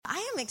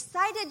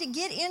excited to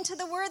get into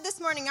the Word this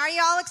morning. Are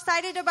you all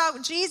excited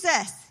about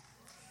Jesus?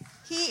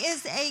 He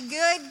is a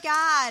good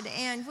God,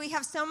 and we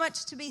have so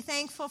much to be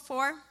thankful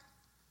for.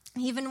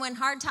 Even when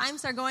hard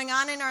times are going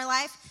on in our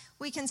life,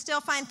 we can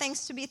still find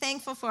things to be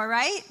thankful for,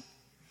 right?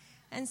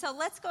 And so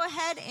let's go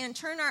ahead and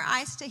turn our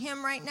eyes to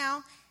Him right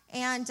now.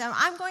 And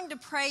I'm going to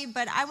pray,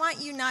 but I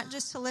want you not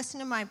just to listen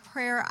to my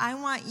prayer. I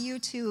want you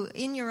to,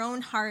 in your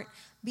own heart,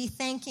 be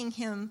thanking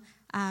Him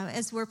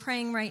as we're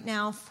praying right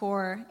now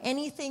for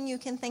anything you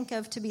can think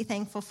of to be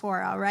thankful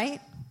for, all right?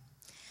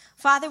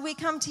 Father, we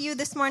come to you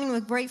this morning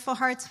with grateful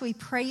hearts. We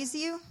praise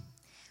you.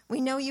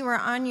 We know you are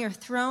on your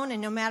throne, and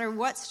no matter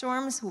what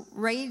storms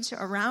rage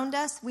around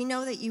us, we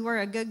know that you are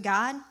a good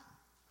God.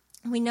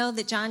 We know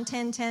that John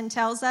 10:10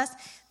 tells us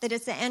that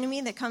it's the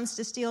enemy that comes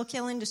to steal,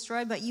 kill, and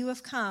destroy, but you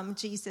have come,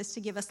 Jesus,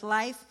 to give us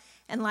life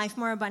and life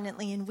more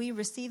abundantly, and we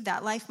receive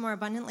that life more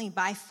abundantly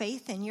by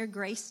faith in your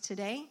grace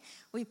today.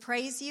 We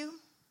praise you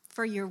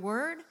for your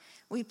word.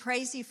 We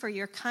praise you for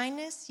your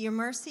kindness, your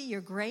mercy,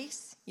 your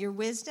grace, your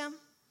wisdom.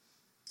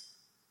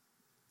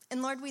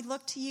 And Lord, we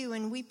look to you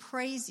and we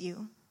praise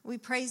you. We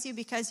praise you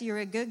because you're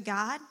a good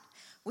God.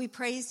 We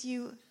praise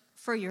you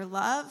for your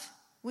love.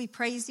 We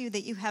praise you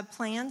that you have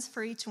plans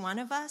for each one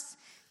of us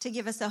to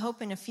give us a hope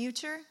and a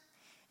future.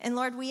 And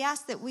Lord, we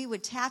ask that we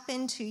would tap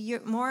into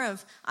more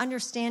of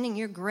understanding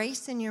your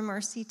grace and your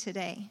mercy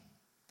today.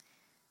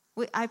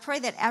 I pray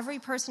that every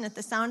person at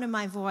the sound of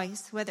my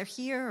voice, whether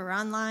here or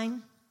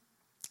online,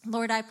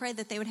 Lord, I pray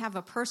that they would have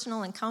a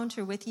personal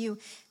encounter with you,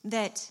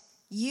 that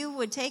you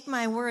would take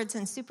my words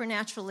and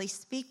supernaturally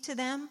speak to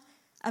them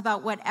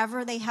about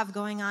whatever they have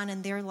going on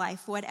in their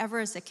life, whatever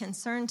is a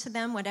concern to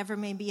them, whatever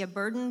may be a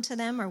burden to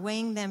them or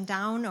weighing them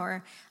down,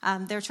 or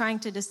they're trying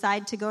to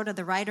decide to go to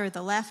the right or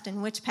the left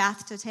and which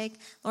path to take.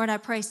 Lord, I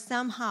pray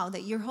somehow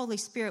that your Holy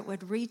Spirit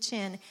would reach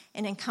in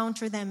and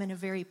encounter them in a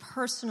very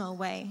personal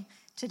way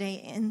today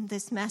in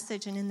this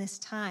message and in this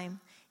time.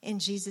 In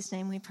Jesus'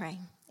 name we pray.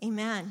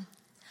 Amen.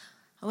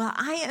 Well,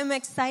 I am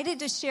excited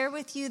to share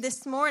with you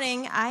this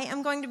morning. I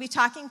am going to be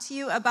talking to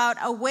you about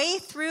a way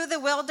through the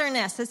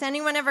wilderness. Has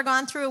anyone ever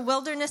gone through a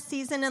wilderness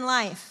season in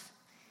life?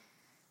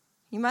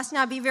 You must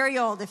not be very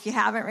old if you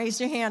haven't.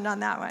 Raised your hand on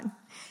that one.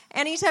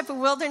 Any type of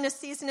wilderness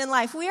season in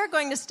life. We are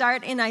going to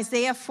start in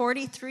Isaiah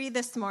 43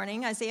 this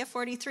morning. Isaiah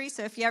 43,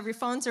 so if you have your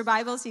phones or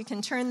Bibles, you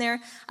can turn there.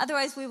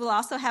 Otherwise, we will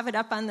also have it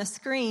up on the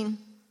screen.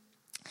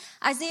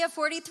 Isaiah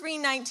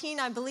 43:19,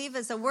 I believe,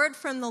 is a word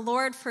from the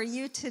Lord for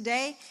you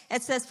today.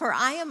 It says, "For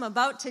I am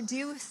about to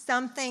do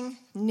something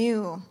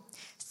new.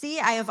 See,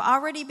 I have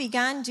already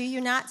begun. Do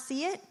you not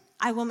see it?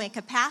 I will make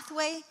a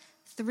pathway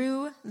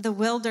through the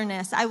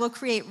wilderness. I will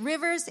create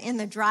rivers in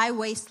the dry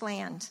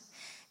wasteland."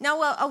 Now,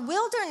 a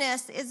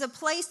wilderness is a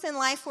place in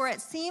life where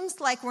it seems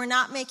like we're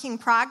not making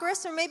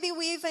progress, or maybe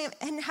we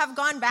even have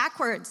gone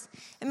backwards.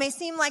 It may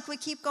seem like we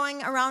keep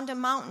going around a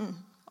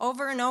mountain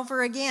over and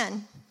over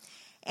again.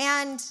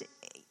 And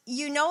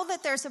you know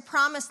that there's a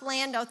promised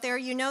land out there.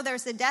 You know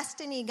there's a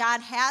destiny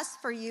God has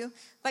for you,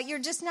 but you're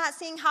just not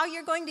seeing how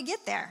you're going to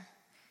get there.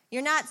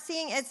 You're not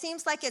seeing, it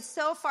seems like it's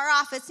so far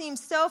off. It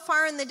seems so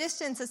far in the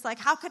distance. It's like,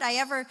 how could I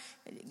ever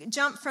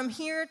jump from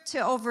here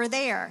to over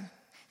there?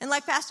 And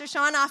like Pastor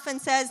Sean often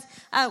says,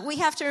 we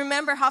have to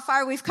remember how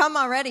far we've come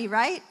already,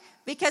 right?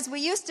 Because we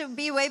used to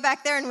be way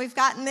back there and we've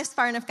gotten this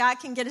far. And if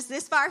God can get us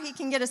this far, he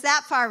can get us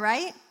that far,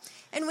 right?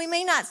 And we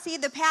may not see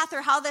the path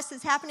or how this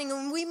is happening,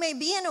 and we may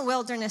be in a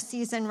wilderness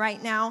season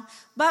right now,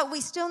 but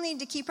we still need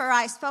to keep our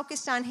eyes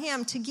focused on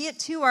Him to get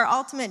to our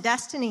ultimate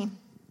destiny.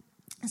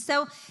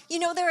 So, you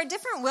know, there are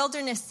different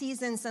wilderness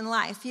seasons in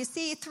life. You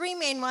see three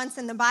main ones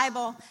in the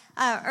Bible,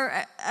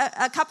 or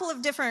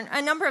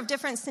a number of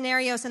different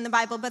scenarios in the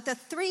Bible, but the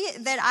three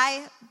that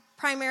I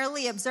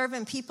primarily observe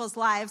in people's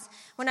lives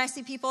when I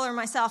see people or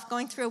myself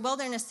going through a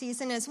wilderness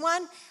season is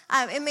one,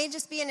 it may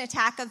just be an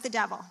attack of the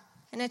devil.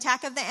 An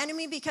attack of the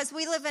enemy, because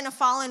we live in a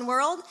fallen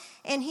world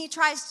and he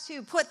tries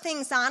to put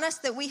things on us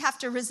that we have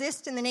to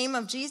resist in the name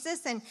of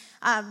Jesus. And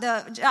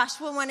the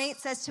Joshua 1:8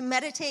 says to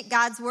meditate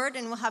God's word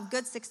and we'll have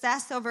good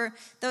success over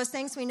those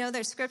things. We know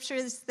there's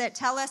scriptures that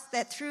tell us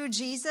that through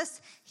Jesus,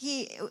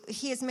 he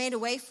has made a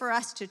way for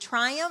us to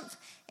triumph.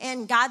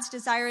 And God's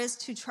desire is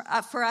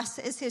for us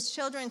as his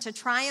children to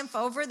triumph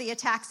over the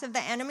attacks of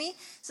the enemy.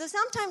 So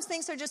sometimes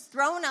things are just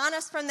thrown on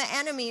us from the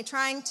enemy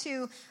trying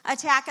to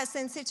attack us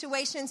in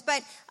situations.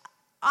 But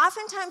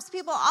oftentimes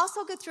people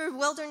also go through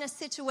wilderness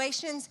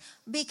situations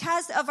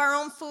because of our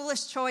own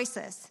foolish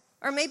choices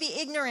or maybe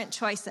ignorant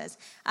choices.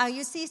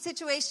 You see a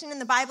situation in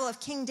the Bible of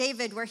King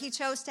David where he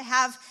chose to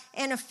have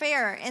an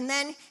affair, and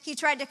then he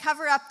tried to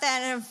cover up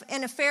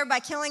an affair by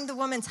killing the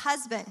woman's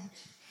husband.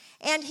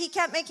 And he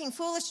kept making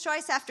foolish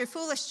choice after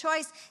foolish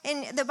choice.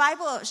 And the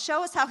Bible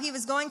shows how he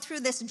was going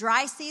through this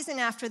dry season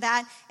after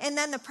that. And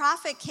then the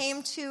prophet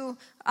came to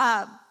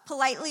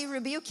politely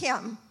rebuke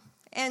him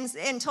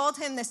and told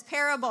him this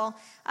parable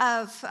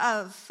of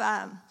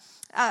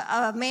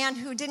a man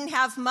who didn't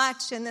have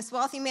much, and this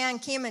wealthy man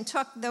came and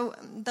took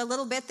the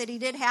little bit that he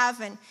did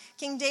have, and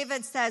King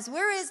David says,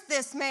 where is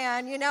this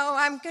man?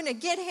 I'm going to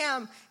get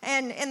him.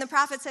 And the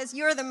prophet says,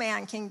 you're the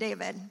man, King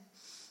David.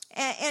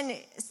 And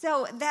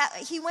so that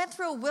he went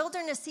through a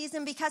wilderness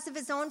season because of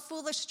his own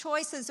foolish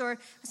choices, or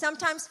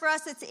sometimes for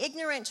us it's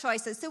ignorant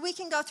choices. So we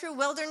can go through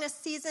wilderness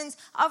seasons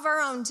of our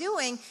own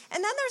doing.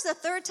 And then there's a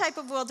third type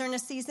of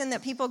wilderness season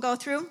that people go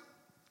through.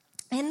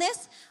 And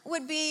this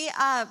would be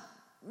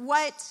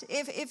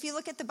if you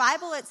look at the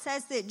Bible, it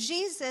says that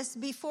Jesus,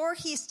 before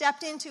he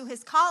stepped into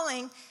his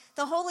calling,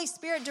 the Holy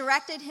Spirit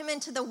directed him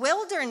into the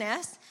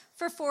wilderness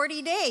for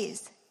 40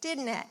 days,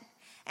 didn't it?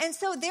 And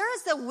so there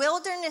is a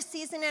wilderness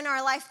season in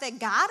our life that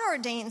God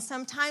ordains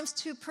sometimes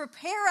to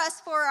prepare us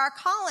for our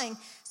calling.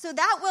 So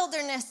that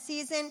wilderness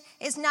season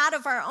is not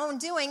of our own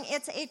doing.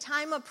 It's a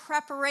time of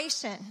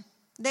preparation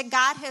that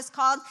God has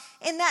called.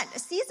 And that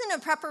season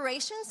of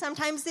preparation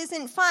sometimes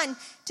isn't fun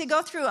to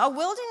go through. A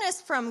wilderness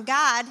from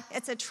God,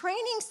 it's a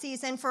training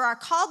season for our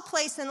called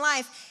place in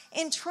life.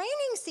 And training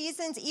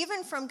seasons,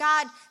 even from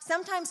God,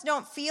 sometimes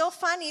don't feel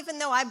fun, even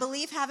though I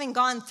believe, having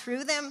gone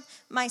through them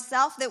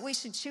myself, that we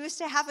should choose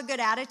to have a good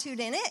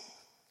attitude in it.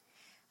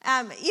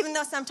 Even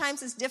though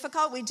sometimes it's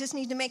difficult, we just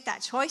need to make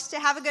that choice to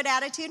have a good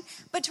attitude.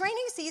 But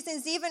training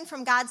seasons, even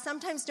from God,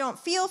 sometimes don't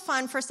feel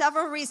fun for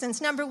several reasons.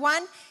 Number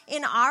one,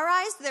 in our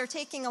eyes, they're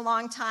taking a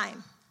long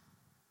time.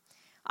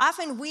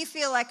 Often we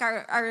feel like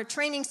our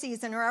training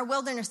season or our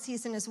wilderness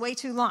season is way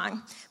too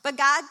long. But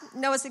God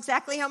knows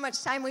exactly how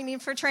much time we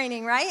need for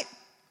training, right?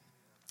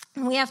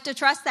 And we have to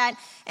trust that.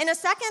 And a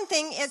second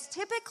thing is,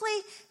 typically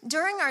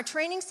during our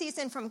training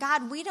season from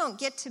God, we don't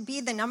get to be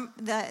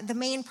the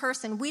main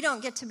person. We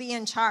don't get to be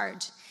in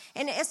charge.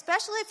 And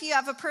especially if you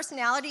have a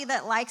personality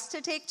that likes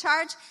to take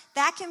charge,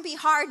 that can be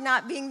hard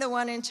not being the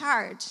one in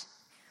charge.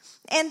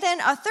 And then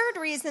a third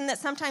reason that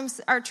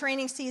sometimes our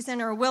training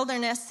season or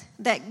wilderness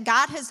that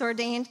God has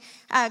ordained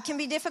can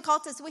be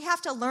difficult is we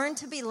have to learn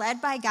to be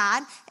led by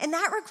God, and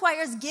that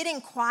requires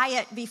getting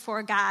quiet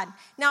before God.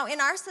 Now,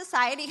 in our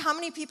society, how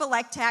many people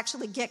like to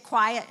actually get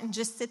quiet and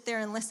just sit there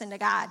and listen to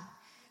God?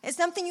 It's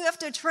something you have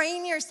to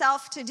train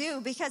yourself to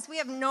do because we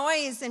have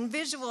noise and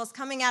visuals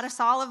coming at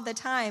us all of the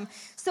time.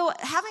 So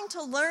having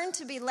to learn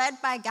to be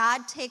led by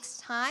God takes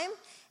time.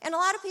 And a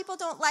lot of people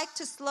don't like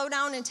to slow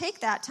down and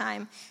take that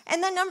time.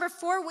 And then number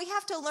 4, we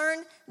have to learn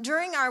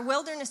during our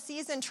wilderness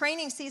season,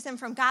 training season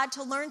from God,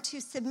 to learn to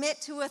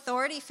submit to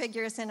authority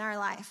figures in our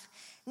life.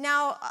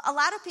 Now, a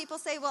lot of people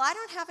say, well, I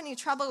don't have any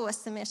trouble with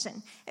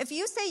submission. If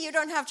you say you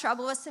don't have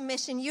trouble with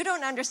submission, you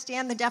don't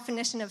understand the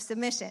definition of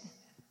submission.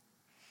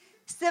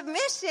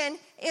 Submission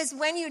is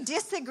when you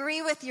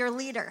disagree with your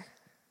leader.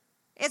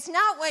 It's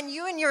not when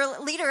you and your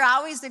leader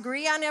always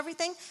agree on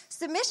everything.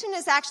 Submission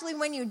is actually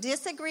when you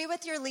disagree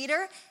with your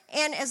leader,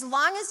 and as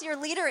long as your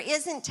leader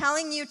isn't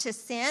telling you to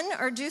sin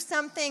or do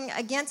something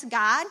against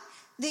God,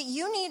 that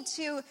you need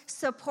to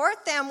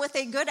support them with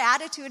a good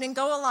attitude and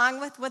go along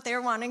with what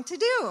they're wanting to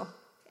do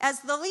as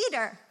the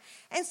leader.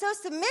 And so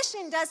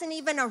submission doesn't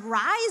even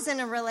arise in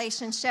a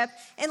relationship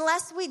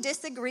unless we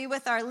disagree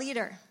with our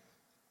leader.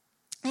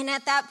 And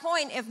at that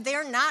point, if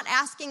they're not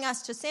asking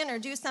us to sin or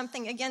do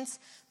something against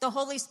the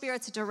Holy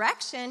Spirit's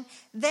direction,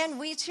 then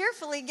we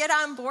cheerfully get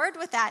on board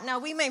with that. Now,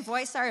 we may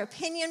voice our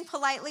opinion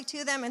politely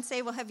to them and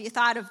say, well, have you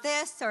thought of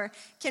this? Or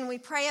can we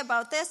pray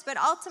about this? But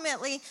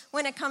ultimately,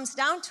 when it comes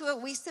down to it,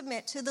 we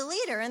submit to the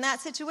leader in that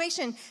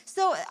situation.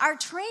 So our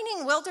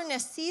training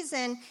wilderness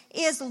season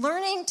is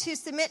learning to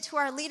submit to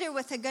our leader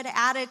with a good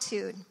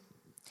attitude.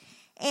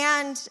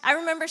 And I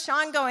remember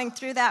Sean going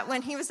through that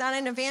when he was on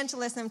an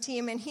evangelism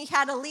team, and he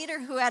had a leader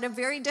who had a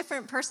very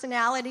different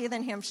personality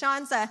than him.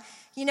 Sean's a,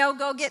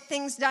 go get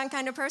things done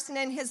kind of person,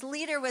 and his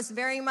leader was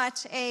very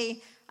much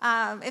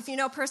if you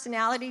know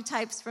personality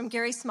types from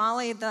Gary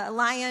Smalley, the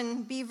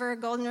lion, beaver,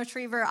 golden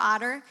retriever,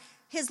 otter.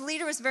 His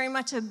leader was very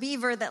much a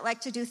beaver that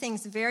liked to do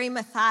things very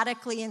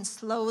methodically and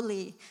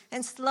slowly.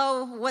 And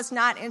slow was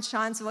not in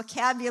Sean's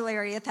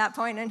vocabulary at that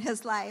point in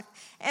his life.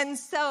 And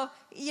so,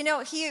 he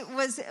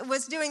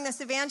was doing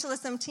this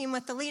evangelism team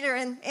with the leader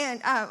and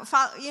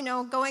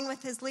going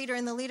with his leader.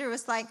 And the leader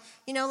was like,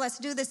 let's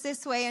do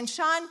this way. And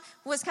Sean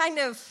was kind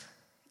of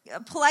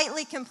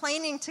politely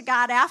complaining to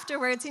God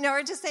afterwards,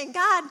 or just saying,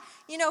 God,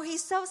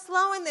 he's so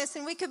slow in this,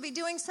 and we could be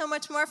doing so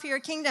much more for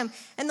your kingdom.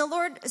 And the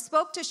Lord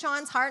spoke to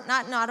Sean's heart,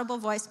 not an audible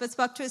voice, but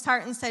spoke to his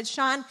heart and said,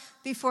 Sean,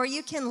 before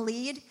you can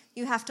lead,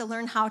 you have to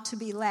learn how to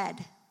be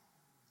led.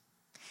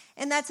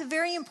 And that's a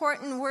very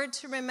important word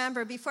to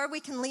remember. Before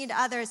we can lead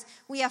others,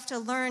 we have to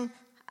learn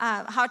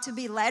how to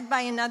be led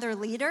by another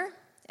leader,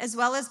 as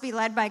well as be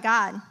led by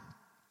God.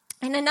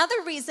 And another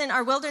reason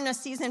our wilderness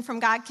season from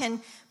God can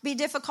be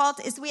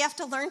difficult is we have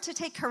to learn to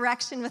take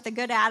correction with a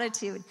good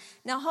attitude.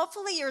 Now,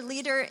 hopefully your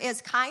leader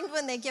is kind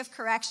when they give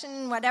correction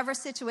in whatever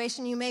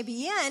situation you may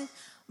be in,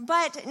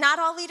 but not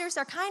all leaders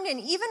are kind. And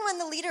even when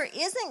the leader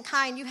isn't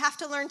kind, you have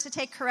to learn to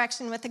take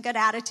correction with a good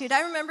attitude.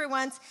 I remember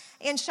once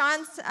in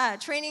Sean's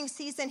training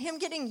season, him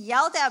getting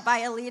yelled at by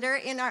a leader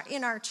in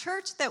our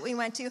church that we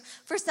went to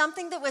for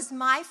something that was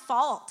my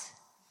fault.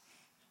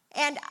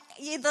 And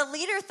the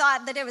leader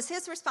thought that it was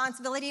his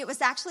responsibility. It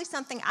was actually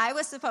something I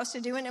was supposed to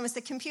do, and it was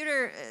a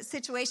computer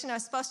situation. I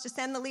was supposed to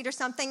send the leader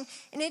something,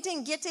 and it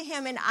didn't get to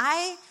him. And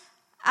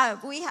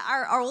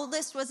our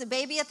oldest was a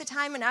baby at the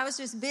time, and I was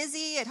just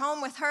busy at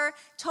home with her.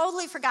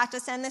 Totally forgot to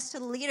send this to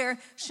the leader.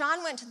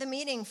 Sean went to the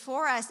meeting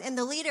for us, and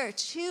the leader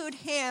chewed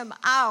him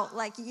out,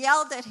 like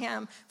yelled at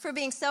him for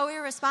being so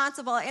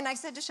irresponsible. And I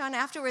said to Sean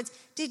afterwards,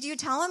 "Did you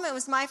tell him it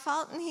was my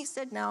fault?" And he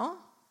said, "No."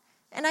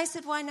 And I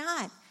said, "Why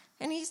not?"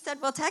 And he said,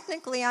 "Well,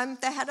 technically, I'm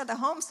the head of the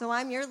home, so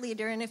I'm your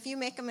leader, and if you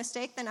make a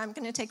mistake, then I'm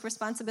going to take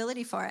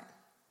responsibility for it."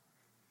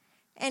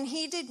 And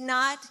he did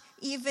not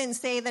even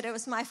say that it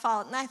was my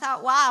fault. And I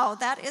thought, wow,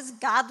 that is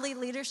godly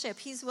leadership.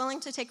 He's willing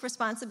to take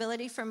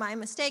responsibility for my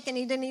mistake, and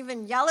he didn't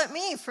even yell at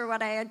me for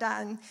what I had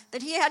done,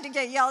 that he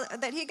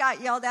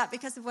got yelled at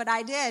because of what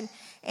I did.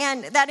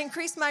 And that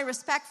increased my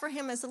respect for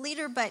him as a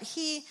leader, but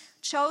he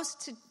chose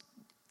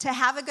to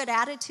have a good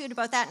attitude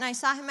about that. And I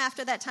saw him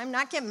after that time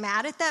not get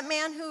mad at that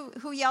man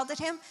who yelled at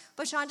him,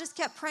 but Sean just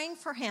kept praying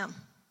for him.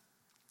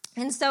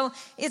 And so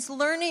it's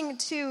learning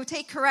to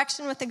take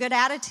correction with a good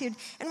attitude.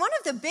 And one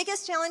of the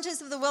biggest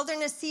challenges of the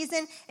wilderness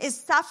season is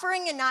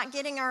suffering and not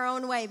getting our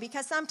own way,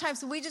 because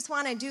sometimes we just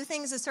want to do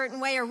things a certain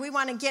way, or we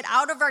want to get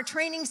out of our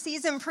training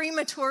season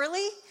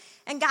prematurely.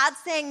 And God's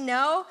saying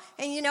no.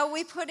 And,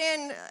 we put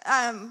in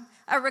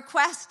a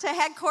request to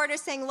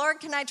headquarters saying, "Lord,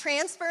 can I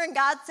transfer?" And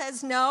God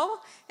says no.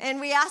 And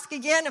we ask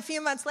again a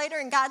few months later,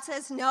 and God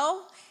says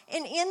no.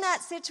 And in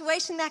that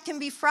situation, that can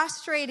be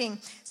frustrating.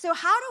 So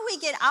how do we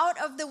get out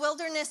of the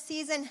wilderness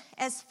season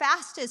as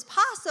fast as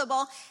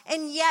possible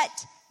and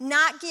yet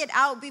not get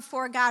out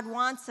before God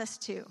wants us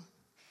to?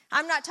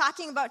 I'm not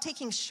talking about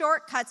taking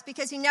shortcuts,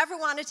 because you never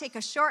want to take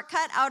a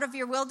shortcut out of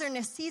your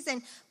wilderness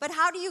season. But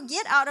how do you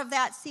get out of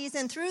that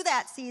season, through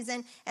that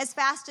season, as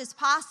fast as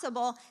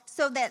possible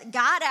so that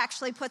God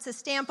actually puts a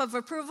stamp of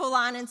approval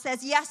on and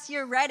says, yes,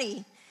 you're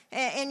ready,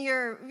 and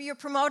you're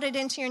promoted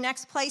into your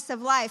next place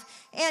of life?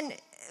 And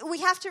we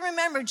have to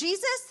remember,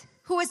 Jesus,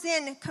 who was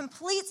in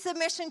complete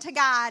submission to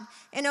God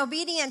and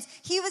obedience,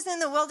 he was in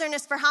the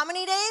wilderness for how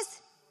many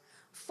days?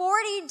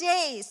 40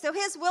 days. So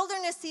his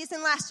wilderness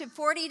season lasted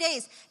 40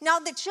 days. Now,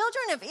 the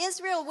children of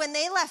Israel, when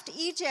they left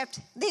Egypt,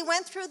 they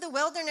went through the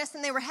wilderness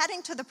and they were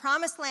heading to the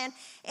promised land.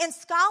 And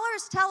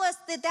scholars tell us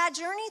that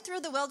journey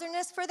through the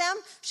wilderness for them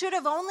should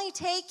have only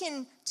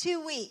taken 2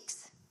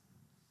 weeks.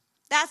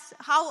 That's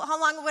how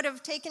long it would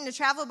have taken to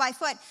travel by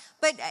foot.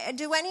 But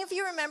do any of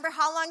you remember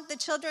how long the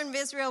children of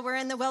Israel were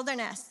in the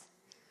wilderness?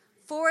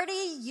 40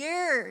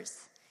 years.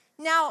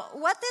 Now,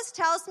 what this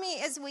tells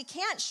me is we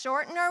can't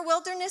shorten our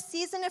wilderness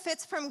season if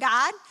it's from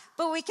God,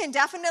 but we can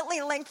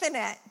definitely lengthen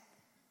it.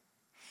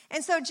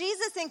 And so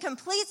Jesus in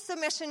complete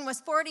submission was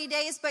 40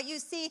 days, but you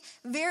see,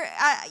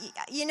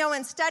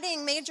 in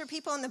studying major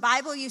people in the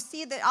Bible, you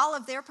see that all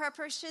of their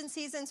preparation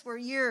seasons were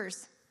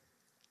years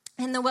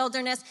in the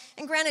wilderness.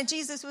 And granted,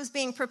 Jesus was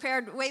being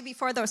prepared way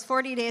before those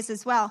 40 days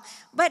as well.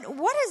 But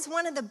what is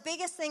one of the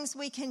biggest things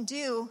we can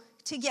do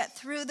to get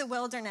through the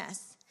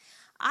wilderness?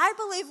 I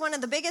believe one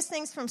of the biggest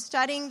things from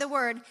studying the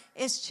Word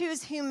is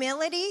choose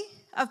humility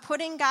of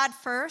putting God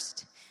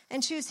first,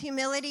 and choose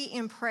humility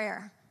in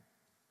prayer.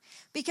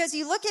 Because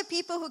you look at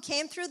people who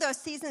came through those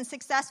seasons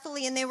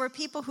successfully, and they were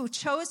people who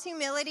chose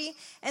humility,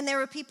 and there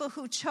were people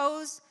who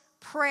chose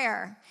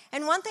prayer.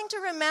 And one thing to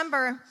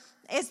remember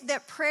is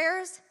that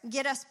prayers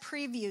get us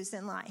previews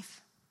in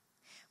life.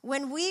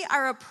 When we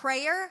are a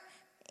prayer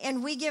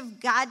and we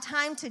give God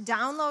time to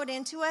download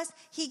into us,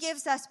 he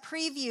gives us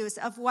previews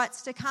of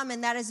what's to come,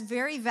 and that is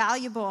very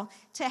valuable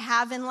to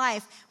have in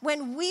life.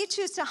 When we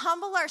choose to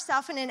humble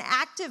ourselves in an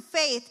active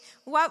faith,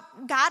 what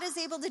God is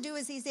able to do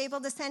is he's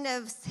able to send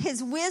us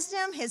his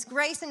wisdom, his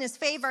grace, and his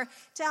favor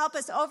to help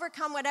us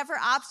overcome whatever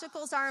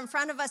obstacles are in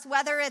front of us,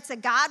 whether it's a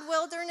God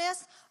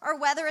wilderness or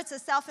whether it's a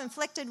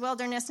self-inflicted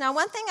wilderness. Now,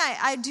 one thing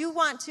I do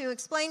want to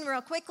explain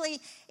real quickly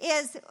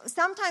is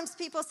sometimes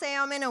people say,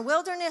 I'm in a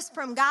wilderness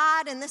from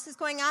God and this is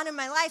going on in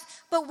my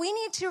life. But we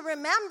need to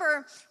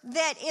remember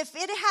that if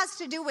it has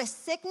to do with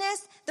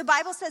sickness, the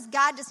Bible says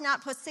God does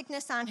not put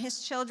sickness on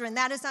his children.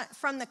 That is not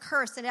from the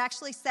curse. It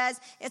actually says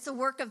it's a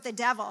work of the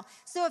devil.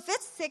 So if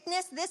it's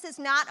sickness, this is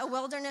not a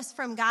wilderness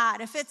from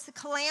God. If it's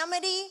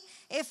calamity,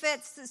 if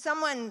it's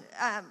someone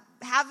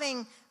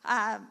having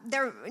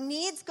their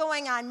needs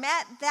going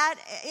unmet, that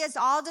is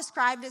all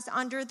described as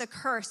under the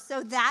curse.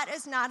 So that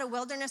is not a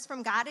wilderness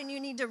from God, and you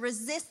need to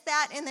resist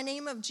that in the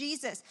name of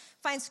Jesus.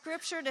 Find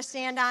scripture to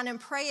stand on and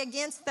pray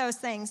against those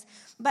things.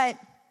 But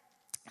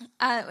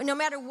no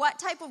matter what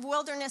type of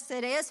wilderness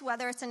it is,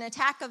 whether it's an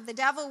attack of the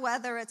devil,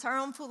 whether it's our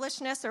own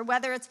foolishness, or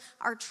whether it's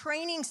our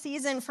training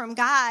season from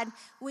God,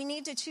 we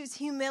need to choose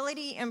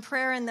humility and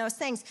prayer in those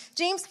things.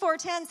 James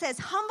 4:10 says,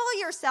 humble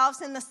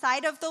yourselves in the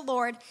sight of the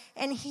Lord,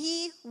 and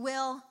he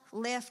will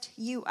lift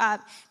you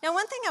up. Now,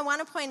 one thing I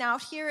want to point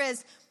out here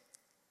is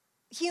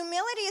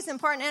humility is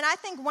important, and I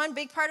think one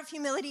big part of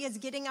humility is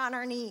getting on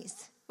our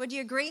knees. Would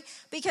you agree?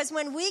 Because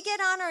when we get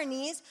on our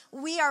knees,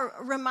 we are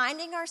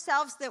reminding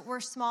ourselves that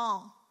we're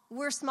small.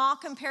 We're small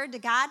compared to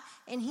God,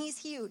 and he's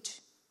huge.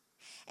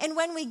 And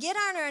when we get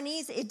on our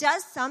knees, it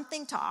does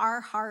something to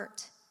our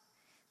heart.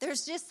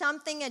 There's just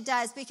something it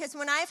does. Because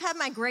when I've had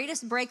my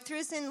greatest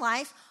breakthroughs in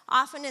life,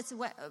 often it's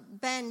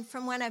been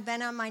from when I've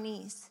been on my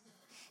knees.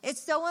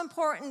 It's so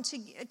important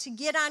to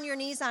get on your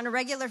knees on a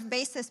regular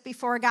basis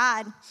before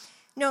God.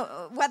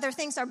 Whether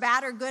things are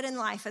bad or good in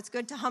life, it's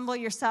good to humble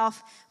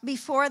yourself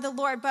before the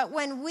Lord. But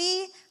when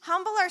we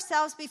humble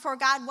ourselves before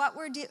God, what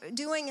we're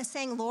doing is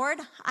saying, Lord,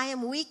 I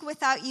am weak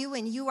without you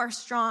and you are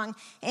strong.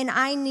 And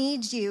I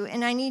need you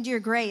and I need your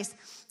grace.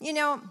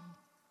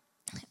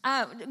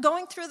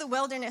 Going through the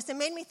wilderness, it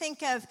made me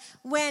think of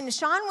when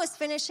Sean was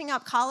finishing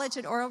up college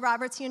at Oral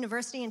Roberts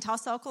University in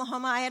Tulsa,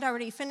 Oklahoma. I had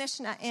already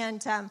finished,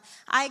 and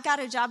I got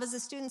a job as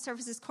a student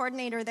services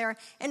coordinator there.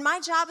 And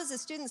my job as a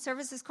student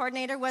services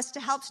coordinator was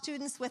to help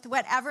students with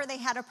whatever they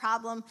had a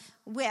problem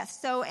with.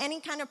 So any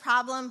kind of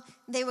problem,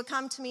 they would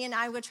come to me and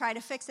I would try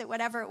to fix it,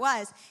 whatever it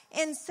was.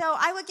 And so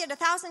I would get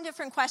 1,000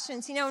 different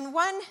questions. And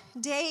one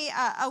day,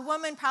 a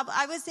woman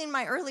I was in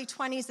my early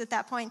 20s at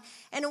that point,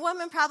 and a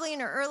woman probably in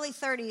her early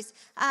 30s,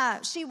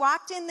 she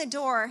walked in the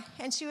door,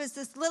 and she was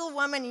this little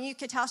woman, and you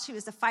could tell she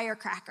was a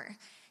firecracker,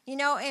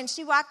 and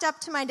she walked up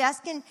to my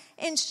desk,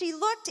 and she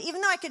looked,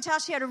 even though I could tell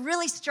she had a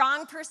really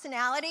strong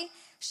personality,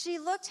 she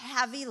looked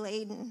heavy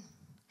laden.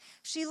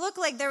 She looked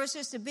like there was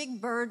just a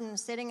big burden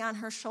sitting on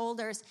her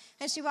shoulders.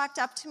 And she walked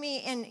up to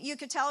me, and you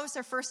could tell it was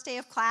her first day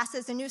of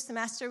classes. A new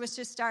semester was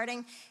just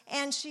starting.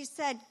 And she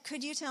said,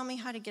 could you tell me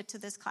how to get to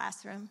this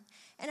classroom?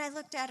 And I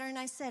looked at her and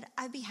I said,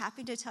 I'd be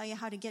happy to tell you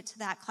how to get to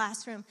that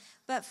classroom.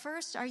 But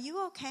first, are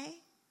you okay?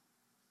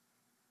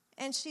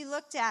 And she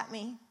looked at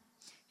me,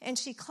 and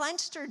she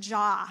clenched her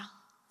jaw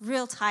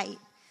real tight,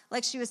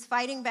 like she was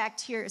fighting back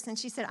tears. And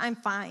she said, I'm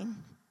fine.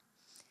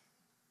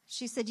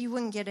 She said, you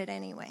wouldn't get it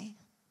anyway.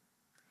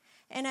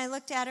 And I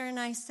looked at her and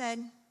I said,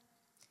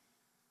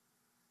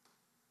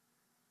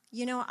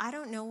 I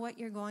don't know what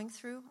you're going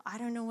through. I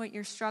don't know what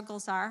your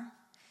struggles are.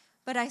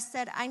 But I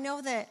said, I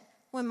know that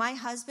when my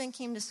husband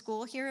came to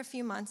school here a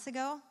few months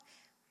ago,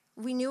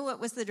 we knew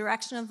it was the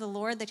direction of the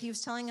Lord that he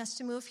was telling us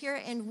to move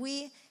here, and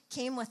we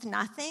came with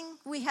nothing.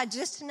 We had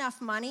just enough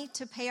money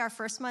to pay our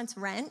first month's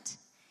rent.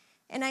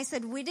 And I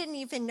said, we didn't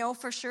even know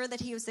for sure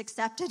that he was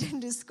accepted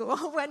into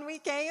school when we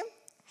came.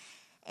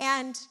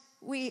 And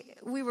we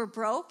were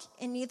broke,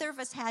 and neither of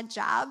us had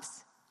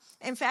jobs.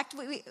 In fact,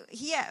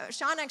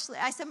 Sean actually,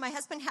 I said my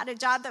husband had a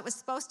job that was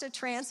supposed to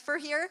transfer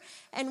here,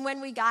 and when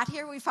we got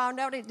here, we found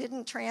out it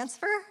didn't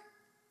transfer.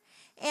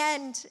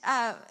 And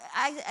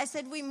I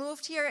said we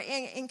moved here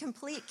in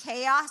complete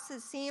chaos,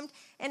 it seemed.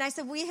 And I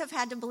said we have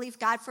had to believe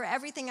God for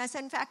everything. I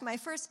said, in fact, my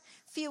first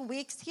few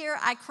weeks here,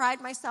 I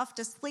cried myself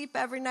to sleep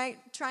every night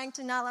trying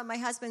to not let my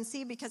husband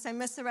see because I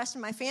miss the rest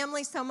of my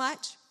family so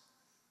much.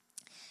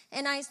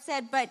 And I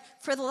said, but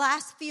for the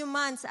last few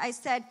months, I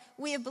said,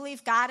 we have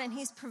believed God, and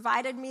he's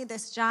provided me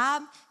this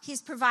job.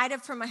 He's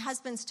provided for my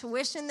husband's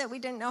tuition that we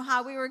didn't know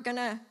how we were going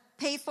to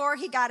pay for.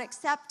 He got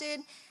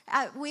accepted.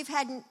 We've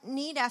had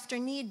need after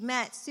need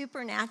met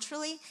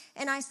supernaturally.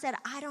 And I said,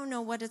 I don't know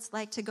what it's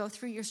like to go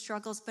through your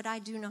struggles, but I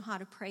do know how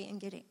to pray and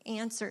get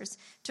answers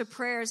to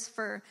prayers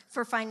for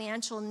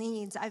financial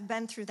needs. I've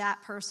been through that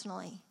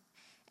personally.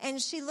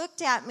 And she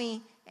looked at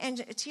me,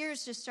 and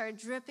tears just started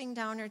dripping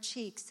down her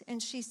cheeks.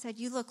 And she said,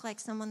 you look like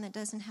someone that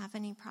doesn't have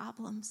any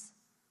problems.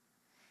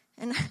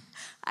 And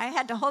I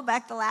had to hold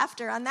back the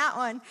laughter on that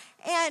one.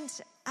 And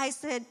I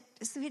said,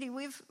 sweetie,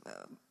 we've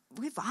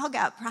all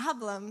got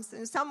problems,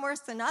 and some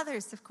worse than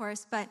others, of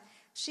course. But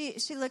she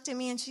looked at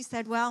me and she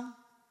said,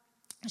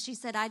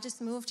 I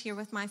just moved here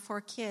with my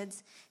 4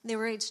 kids. They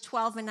were aged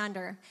 12 and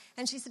under.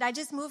 And she said, I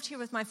just moved here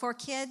with my 4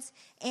 kids.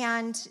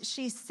 And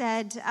she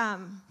said,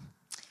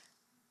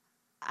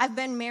 I've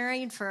been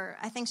married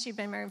I think she'd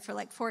been married for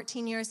like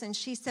 14 years. And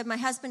she said, my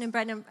husband and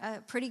Brendan,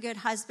 a pretty good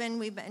husband.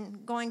 We've been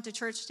going to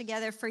church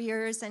together for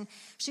years. And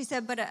she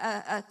said, but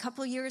a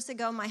couple years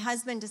ago, my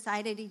husband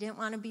decided he didn't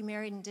want to be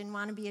married and didn't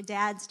want to be a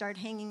dad, started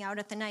hanging out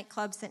at the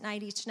nightclubs at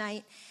night each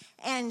night.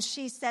 And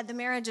she said the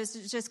marriage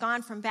has just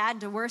gone from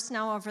bad to worse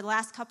now over the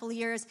last couple of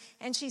years.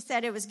 And she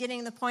said it was getting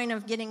to the point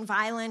of getting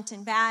violent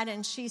and bad.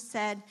 And she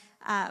said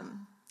a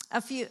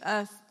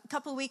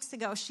couple weeks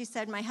ago, she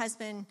said my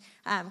husband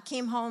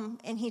came home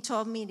and he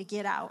told me to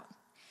get out.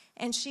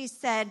 And she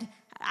said,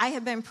 I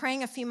had been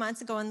praying a few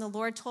months ago, and the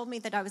Lord told me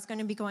that I was going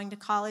to be going to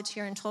college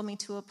here and told me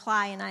to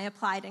apply, and I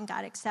applied and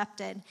got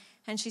accepted.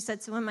 And she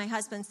said, so when my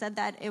husband said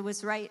that, it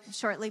was right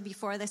shortly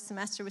before this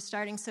semester was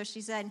starting. So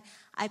she said,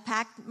 I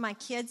packed my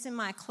kids and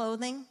my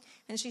clothing,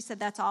 and she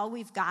said, that's all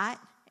we've got.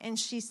 And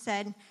she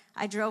said,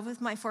 I drove with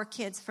my 4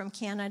 kids from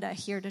Canada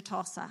here to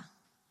Tulsa.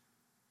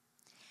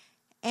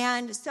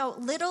 And so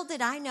little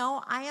did I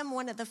know, I am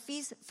one of the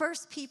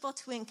first people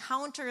to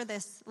encounter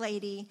this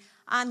lady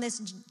on this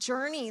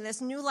journey, this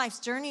new life's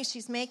journey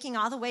she's making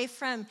all the way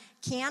from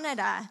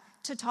Canada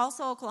to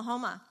Tulsa,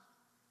 Oklahoma.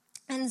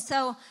 And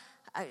so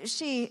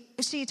she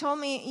told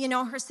me,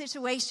 her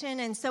situation,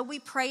 and so we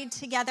prayed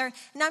together.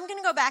 And I'm going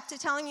to go back to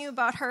telling you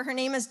about her. Her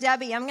name is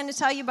Debbie. I'm going to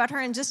tell you about her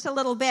in just a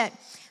little bit.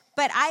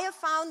 But I have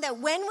found that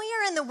when we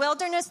are in the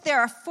wilderness, there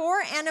are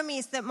 4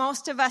 enemies that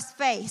most of us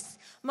face.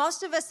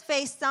 Most of us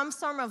face some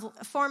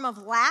form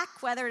of lack,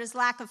 whether it is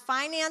lack of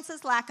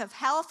finances, lack of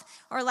health,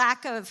 or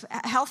lack of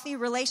healthy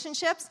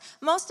relationships.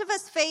 Most of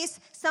us face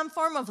some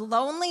form of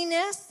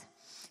loneliness.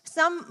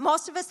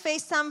 Most of us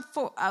face some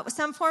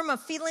form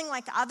of feeling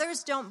like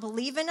others don't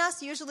believe in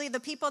us. Usually the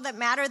people that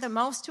matter the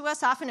most to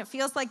us, often it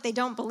feels like they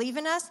don't believe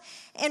in us.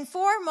 And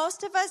 4,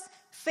 most of us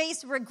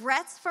face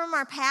regrets from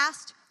our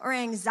past or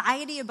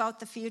anxiety about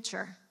the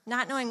future,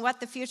 not knowing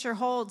what the future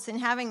holds and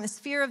having this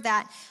fear of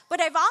that.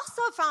 But I've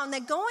also found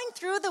that going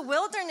through the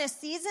wilderness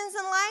seasons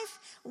in life,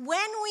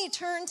 when we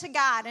turn to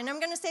God, and I'm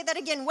going to say that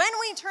again, when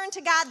we turn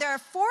to God, there are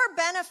 4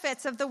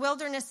 benefits of the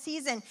wilderness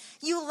season.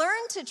 You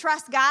learn to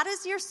trust God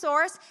as your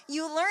source.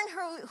 You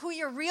learn who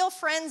your real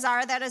friends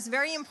are. That is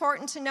very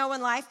important to know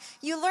in life.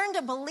 You learn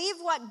to believe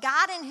what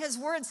God and His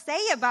Word say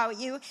about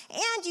you,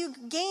 and you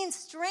gain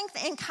strength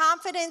and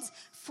confidence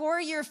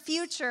for your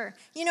future.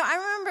 You know, I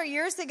remember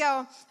years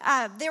ago,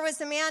 there was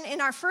a man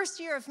in our first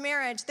year of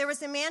marriage, there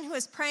was a man who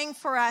was praying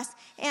for us,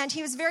 and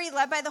he was very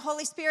led by the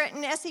Holy Spirit.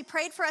 And as he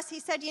prayed for us,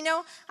 he said, you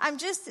know, I'm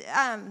just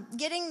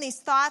getting these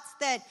thoughts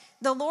that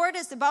the Lord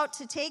is about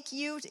to take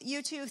you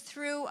two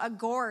through a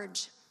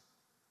gorge.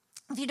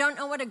 If you don't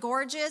know what a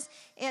gorge is,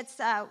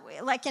 it's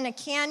like in a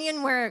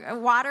canyon where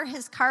water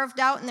has carved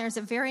out and there's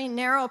a very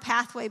narrow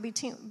pathway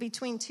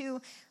between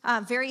 2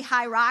 very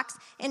high rocks.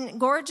 And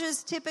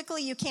gorges,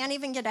 typically, you can't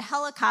even get a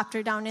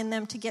helicopter down in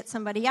them to get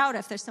somebody out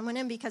if there's someone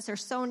in, because they're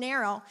so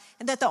narrow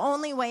and that the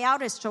only way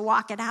out is to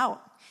walk it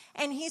out.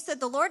 And he said,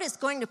 the Lord is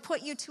going to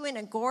put you 2 in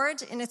a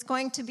gorge, and it's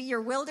going to be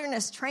your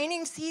wilderness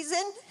training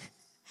season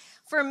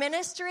for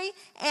ministry,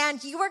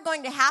 and you are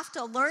going to have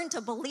to learn to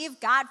believe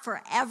God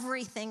for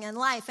everything in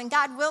life. And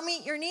God will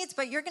meet your needs,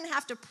 but you're going to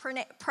have to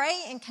pray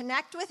and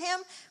connect with Him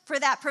for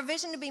that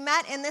provision to be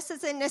met. And this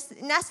is a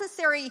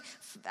necessary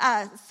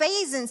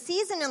phase and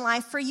season in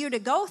life for you to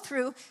go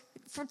through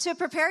to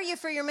prepare you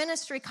for your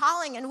ministry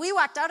calling. And we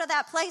walked out of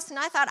that place, and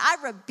I thought, I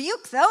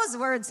rebuke those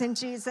words in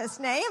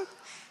Jesus' name.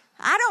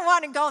 I don't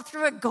want to go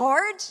through a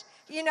gorge.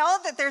 You know,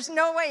 that there's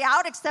no way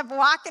out except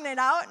walking it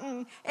out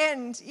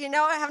and you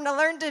know, having to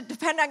learn to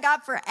depend on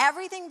God for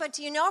everything. But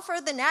you know, for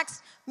the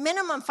next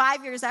minimum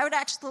 5 years, I would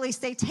actually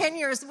say 10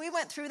 years, we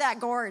went through that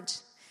gorge.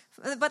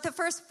 But the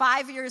first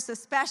 5 years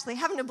especially,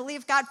 having to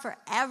believe God for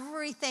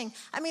everything.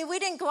 I mean, we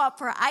didn't go out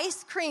for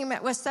ice cream.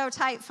 It was so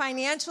tight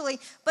financially.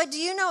 But do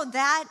you know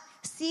that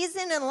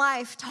season in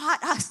life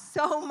taught us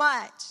so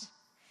much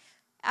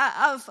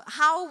of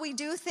how we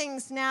do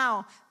things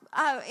now.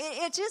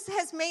 It just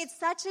has made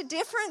such a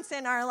difference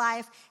in our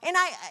life. And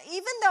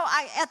even though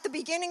at the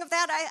beginning of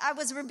that, I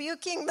was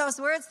rebuking those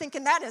words,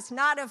 thinking that is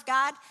not of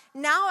God.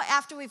 Now,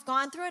 after we've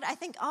gone through it, I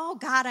think, oh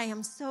God, I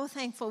am so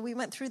thankful we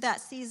went through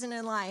that season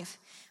in life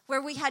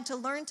where we had to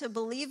learn to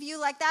believe you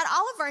like that.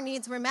 All of our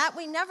needs were met.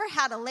 We never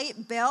had a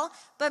late bill,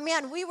 but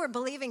man, we were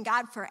believing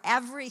God for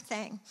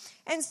everything.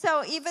 And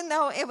so even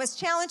though it was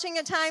challenging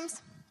at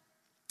times,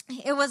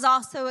 it was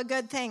also a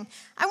good thing.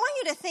 I want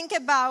you to think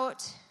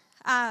about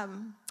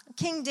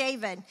King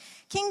David.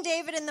 King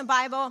David in the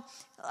Bible,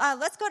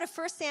 let's go to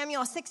 1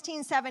 Samuel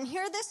 16:7.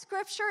 Here this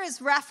scripture is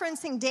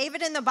referencing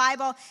David in the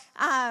Bible,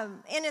 and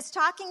it's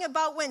talking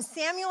about when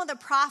Samuel the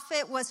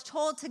prophet was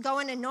told to go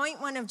and anoint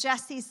one of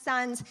Jesse's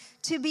sons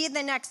to be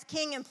the next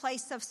king in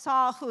place of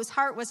Saul, whose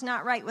heart was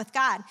not right with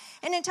God.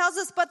 And it tells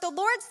us, but the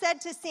Lord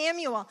said to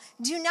Samuel,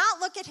 do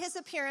not look at his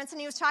appearance. And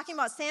he was talking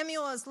about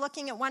Samuel as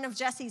looking at one of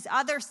Jesse's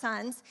other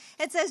sons.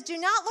 It says, do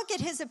not look at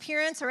his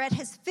appearance or at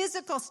his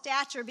physical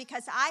stature,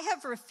 because I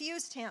have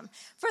refused him.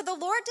 For the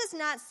Lord does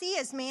not see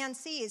as man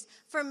sees.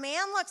 For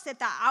man looks at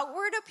the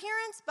outward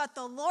appearance, but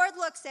the Lord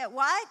looks at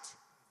what?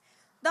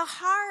 The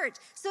heart.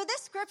 So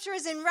this scripture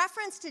is in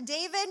reference to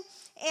David,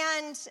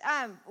 and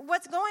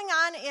what's going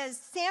on is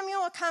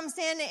Samuel comes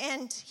in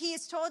and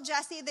he's told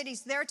Jesse that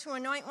he's there to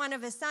anoint one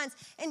of his sons,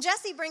 and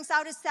Jesse brings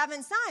out his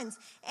 7 sons,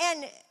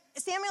 and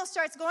Samuel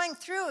starts going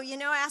through,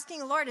 asking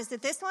the Lord, is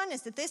it this one?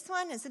 Is it this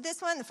one? Is it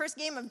this one? The first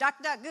game of duck,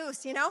 duck,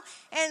 goose, and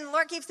the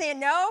Lord keeps saying,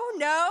 no,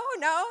 no,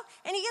 no,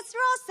 and he gets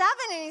through all 7,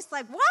 and he's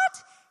like,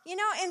 what?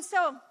 And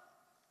so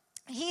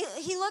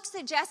he looks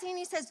at Jesse and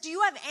he says, do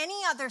you have any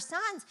other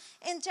sons?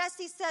 And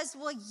Jesse says,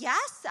 well,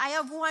 yes, I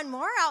have one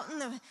more out in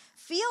the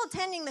field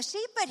tending the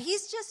sheep, but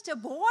he's just a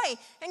boy.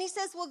 And he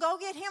says, well, go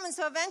get him. And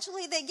so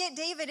eventually they get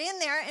David in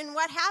there. And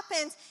what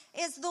happens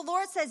is the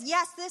Lord says,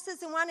 yes, this is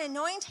the one,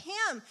 anoint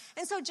him.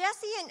 And so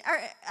Samuel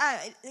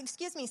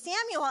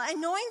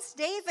anoints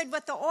David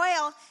with the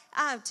oil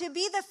to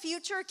be the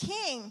future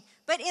king.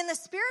 But in the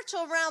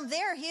spiritual realm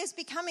there, he is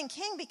becoming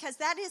king because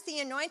that is the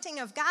anointing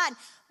of God.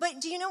 But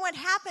do you know what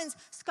happens?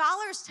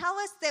 Scholars tell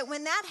us that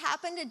when that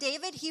happened to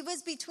David, he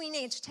was between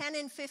age 10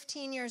 and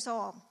 15 years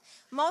old.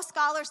 Most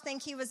scholars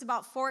think he was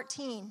about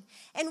 14.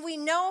 And we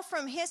know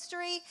from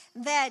history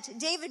that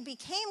David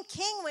became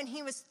king when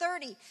he was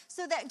 30.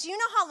 So do you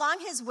know how long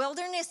his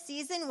wilderness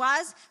season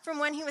was from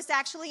when he was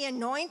actually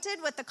anointed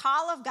with the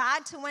call of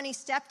God to when he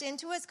stepped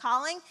into his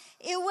calling?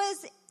 It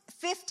was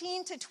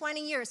 15 to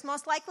 20 years,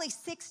 most likely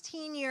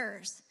 16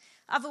 years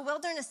of a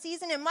wilderness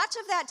season. And much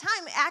of that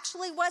time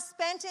actually was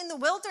spent in the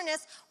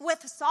wilderness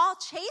with Saul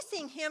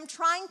chasing him,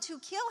 trying to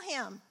kill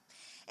him.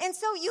 And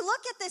so you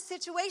look at this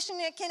situation,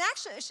 it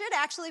should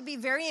actually be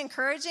very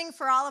encouraging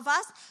for all of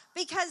us,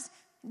 because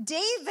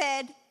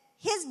David,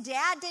 his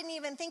dad didn't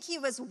even think he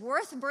was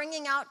worth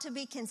bringing out to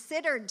be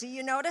considered. Do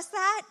you notice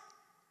that?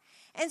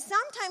 And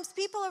sometimes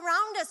people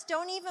around us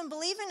don't even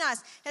believe in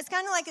us. It's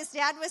kind of like his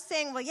dad was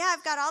saying, well, yeah,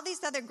 I've got all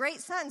these other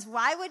great sons.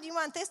 Why would you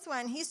want this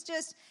one? He's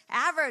just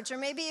average. Or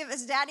maybe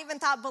his dad even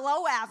thought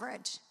below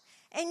average.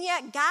 And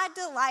yet God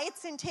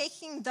delights in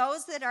taking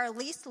those that are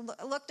least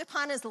looked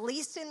upon as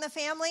least in the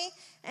family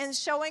and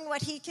showing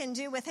what he can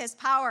do with his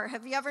power.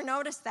 Have you ever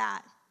noticed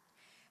that?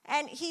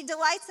 And he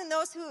delights in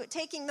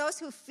taking those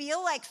who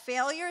feel like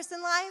failures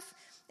in life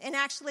and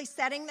actually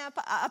setting them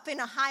up in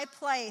a high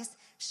place,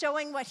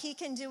 showing what he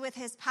can do with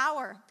his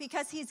power,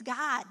 because he's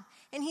God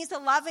and he's a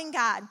loving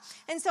God.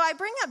 And so I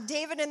bring up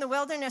David in the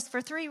wilderness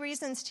for 3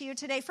 reasons to you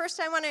today. First,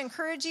 I want to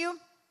encourage you,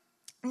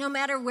 no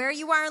matter where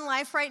you are in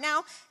life right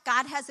now,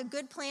 God has a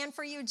good plan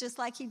for you, just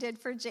like he did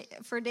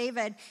for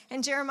David.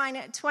 In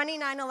Jeremiah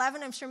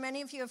 29:11, I'm sure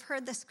many of you have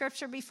heard the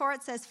scripture before.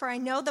 It says, "For I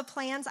know the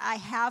plans I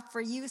have for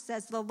you,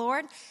 says the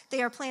Lord.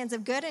 They are plans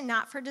of good and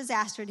not for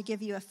disaster, to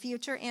give you a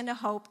future and a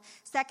hope."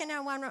 Second, I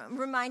want to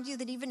remind you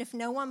that even if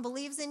no one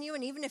believes in you,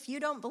 and even if you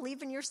don't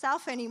believe in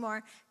yourself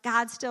anymore,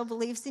 God still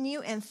believes in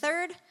you. And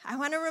third, I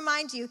want to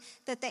remind you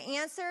that the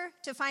answer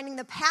to finding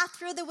the path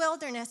through the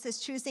wilderness is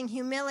choosing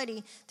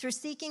humility through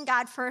seeking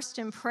God first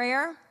in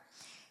prayer.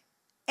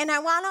 And I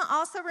want to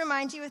also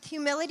remind you, with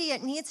humility,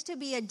 it needs to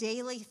be a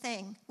daily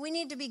thing. We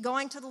need to be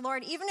going to the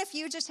Lord. Even if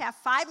you just have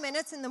 5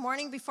 minutes in the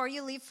morning before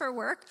you leave for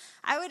work,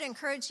 I would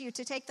encourage you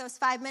to take those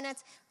 5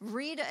 minutes,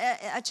 read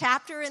a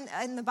chapter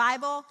in the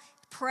Bible,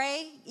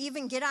 pray,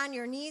 even get on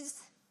your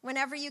knees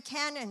whenever you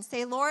can and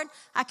say, Lord,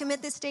 I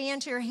commit this day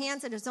into your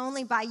hands. It is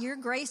only by your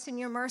grace and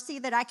your mercy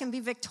that I can be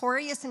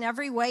victorious in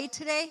every way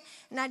today.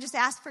 And I just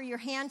ask for your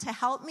hand to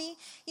help me.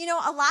 You know,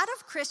 a lot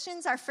of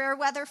Christians are fair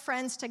weather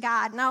friends to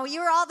God. Now,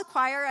 you're all the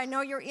choir. I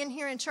know you're in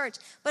here in church.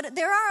 But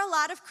there are a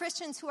lot of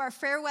Christians who are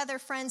fair weather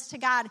friends to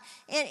God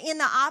in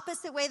the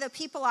opposite way that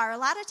people are. A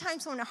lot of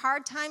times when a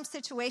hard time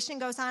situation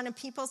goes on in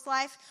people's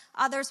life,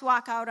 others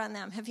walk out on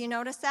them. Have you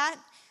noticed that?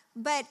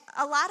 But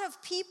a lot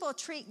of people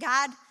treat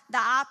God the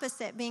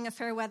opposite, being a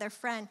fair weather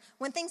friend.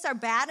 When things are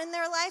bad in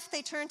their life,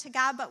 they turn to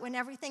God, but when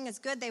everything is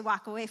good, they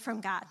walk away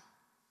from God.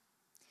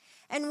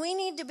 And we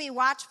need to be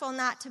watchful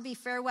not to be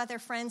fair weather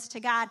friends to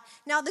God.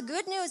 Now, the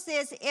good news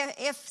is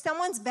if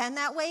someone's been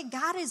that way,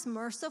 God is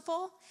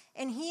merciful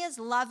and he is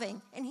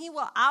loving, and he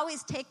will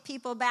always take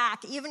people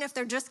back, even if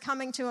they're just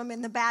coming to him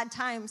in the bad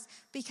times,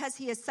 because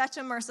he is such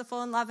a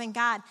merciful and loving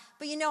God.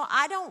 But you know,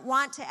 I don't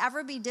want to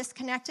ever be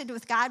disconnected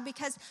with God,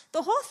 because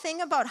the whole thing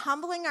about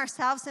humbling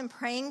ourselves and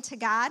praying to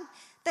God,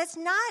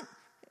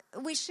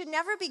 we should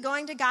never be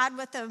going to God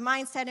with the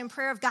mindset in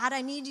prayer of, God,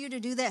 I need you to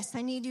do this.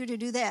 I need you to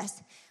do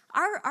this.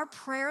 Our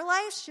prayer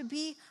life should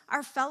be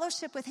our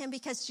fellowship with him,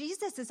 because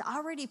Jesus has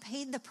already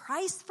paid the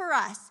price for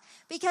us,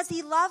 because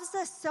he loves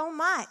us so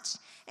much.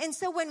 And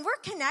so when we're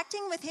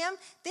connecting with him,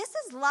 this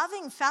is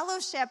loving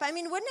fellowship. I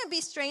mean, wouldn't it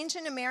be strange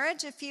in a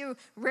marriage if you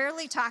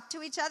rarely talked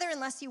to each other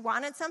unless you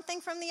wanted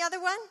something from the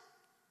other one?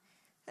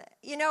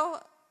 You know,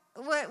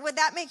 would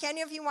that make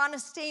any of you want to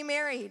stay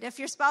married if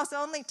your spouse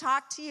only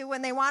talked to you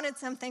when they wanted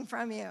something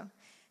from you?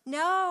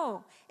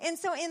 No. And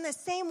so in the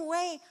same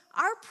way,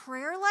 our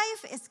prayer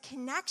life is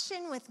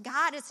connection with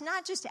God. It's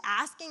not just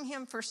asking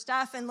him for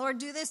stuff and, Lord,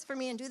 do this for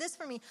me and do this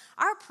for me.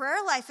 Our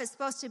prayer life is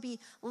supposed to be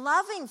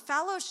loving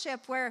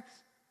fellowship, where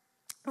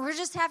we're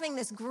just having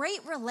this great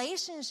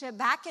relationship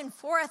back and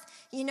forth.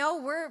 You know,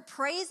 we're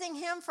praising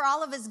him for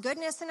all of his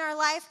goodness in our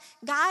life.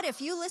 God, if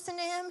you listen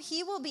to him,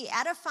 he will be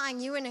edifying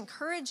you and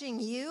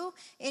encouraging you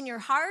in your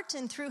heart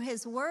and through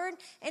his word.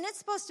 And it's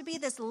supposed to be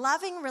this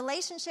loving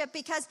relationship,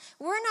 because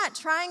we're not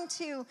trying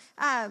to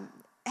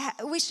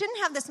we shouldn't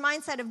have this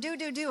mindset of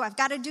do. I've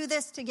got to do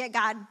this to get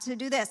God to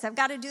do this. I've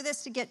got to do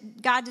this to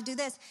get God to do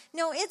this.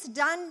 No, it's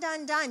done.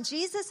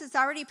 Jesus has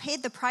already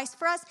paid the price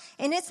for us.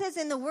 And it says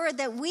in the word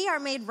that we are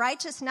made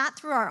righteous not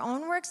through our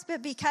own works,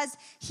 but because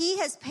he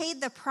has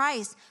paid the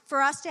price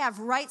for us to have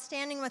right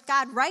standing with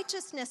God.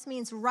 Righteousness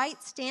means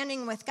right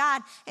standing with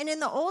God. And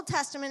in the Old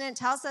Testament, it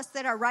tells us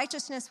that our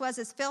righteousness was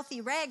as filthy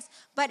rags.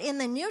 But in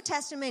the New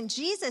Testament,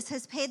 Jesus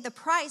has paid the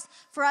price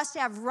for us to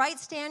have right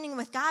standing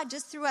with God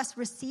just through us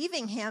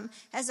receiving him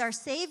as our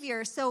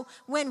Savior. So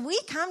when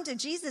we come to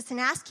Jesus and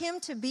ask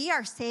him to be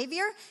our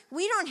Savior,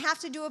 we don't have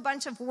to do a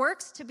bunch of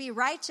works to be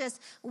righteous.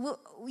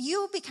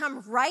 You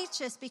become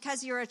righteous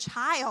because you're a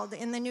child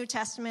in the New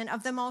Testament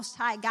of the Most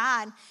High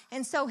God.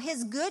 And so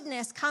his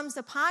goodness comes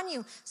upon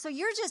you. So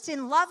you're just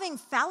in loving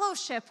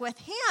fellowship with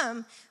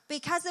him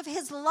because of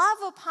his love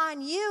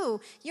upon you.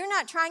 You're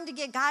not trying to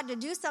get God to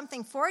do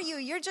something for you.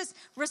 You're just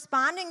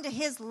responding to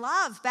his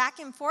love back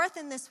and forth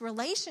in this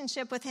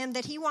relationship with him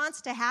that he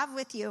wants to have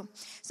with you.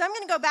 So I'm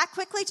going to go back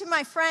quickly to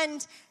my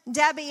friend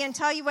Debbie and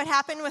tell you what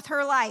happened with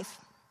her life.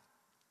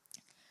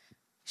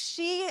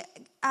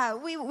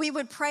 we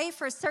would pray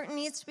for certain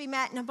needs to be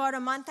met, and about a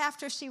month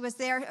after she was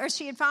there, or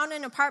she had found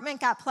an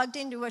apartment, got plugged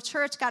into a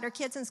church, got her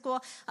kids in school.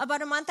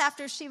 About a month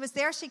after she was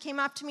there, she came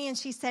up to me and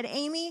she said,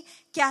 Amy,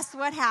 guess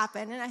what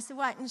happened? And I said,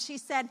 what? And she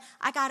said,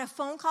 I got a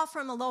phone call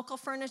from a local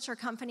furniture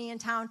company in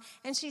town,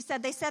 and she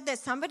said, they said that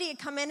somebody had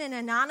come in and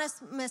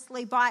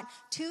anonymously bought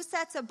 2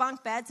 sets of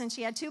bunk beds, and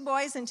she had 2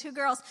 boys and 2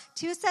 girls,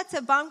 2 sets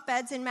of bunk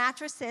beds and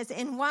mattresses.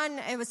 In one,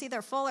 it was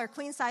either full or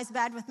queen size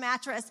bed with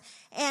mattress,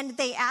 and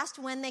they asked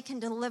when they can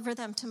deliver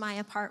them to my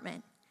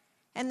apartment.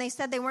 And they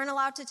said they weren't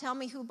allowed to tell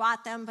me who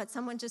bought them, but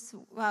someone just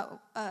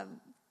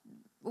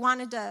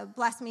wanted to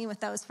bless me with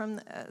those from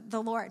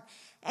the Lord.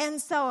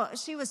 And so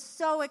she was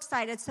so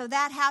excited. So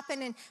that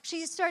happened, and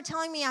she started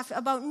telling me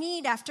about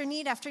need after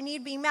need after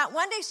need being met.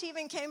 One day she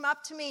even came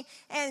up to me,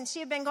 and she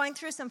had been going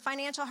through some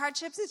financial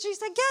hardships, and she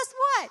said, guess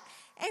what?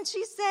 And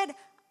she said,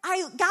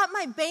 I got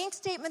my bank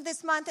statement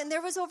this month, and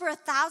there was over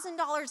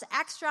 $1,000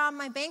 extra on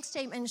my bank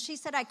statement. And she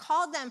said, I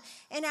called them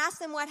and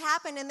asked them what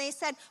happened, and they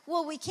said,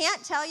 well, we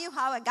can't tell you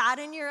how it got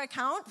in your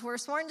account. We're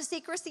sworn to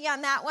secrecy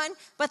on that one,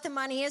 but the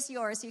money is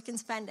yours. You can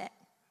spend it.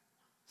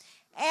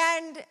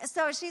 And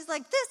so she's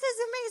like, this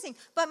is amazing.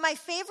 But my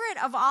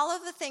favorite of all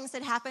of the things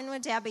that happened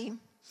with Debbie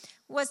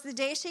was the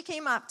day she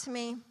came up to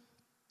me,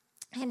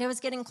 and it was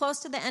getting close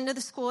to the end of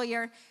the school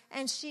year,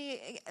 and she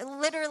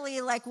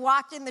literally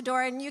walked in the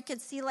door, and you could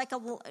see like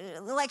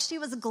she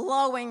was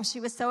glowing.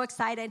 She was so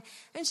excited.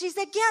 And she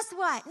said, guess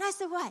what? And I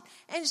said, what?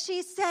 And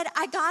she said,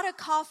 I got a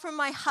call from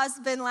my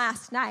husband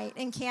last night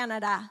in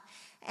Canada.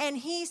 And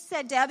he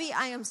said, Debbie,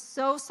 I am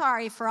so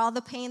sorry for all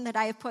the pain that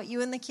I have put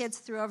you and the kids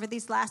through over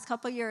these last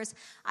couple of years.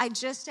 I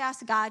just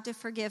asked God to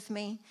forgive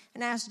me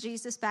and asked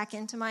Jesus back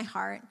into my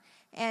heart.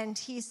 And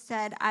he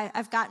said,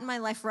 I've gotten my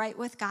life right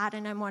with God,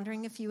 and I'm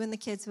wondering if you and the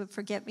kids would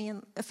forgive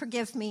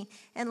me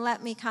and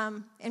let me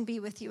come and be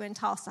with you in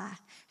Tulsa.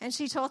 And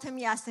she told him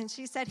yes, and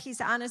she said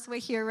he's on his way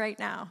here right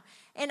now.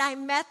 And I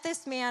met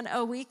this man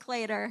a week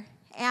later,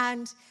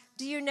 and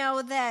do you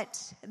know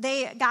that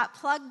they got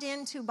plugged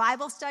into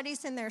Bible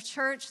studies in their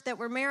church that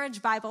were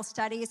marriage Bible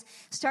studies,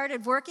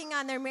 started working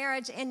on their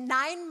marriage, and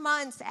 9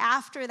 months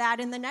after that,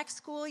 in the next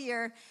school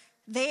year,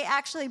 they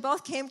actually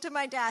both came to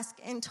my desk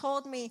and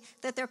told me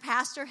that their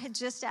pastor had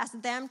just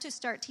asked them to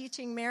start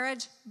teaching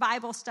marriage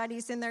Bible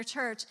studies in their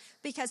church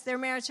because their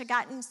marriage had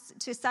gotten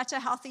to such a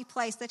healthy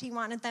place that he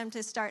wanted them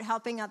to start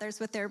helping others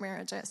with their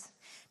marriages.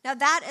 Now,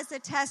 that is a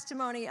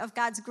testimony of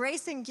God's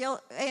grace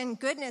and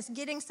goodness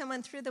getting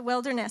someone through the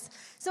wilderness.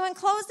 So in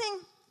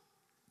closing,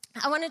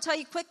 I want to tell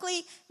you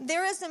quickly,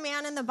 there is a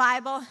man in the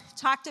Bible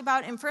talked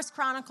about in 1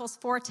 Chronicles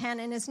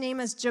 4:10, and his name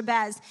is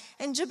Jabez.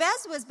 And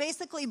Jabez was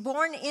basically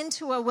born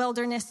into a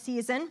wilderness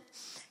season.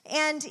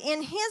 And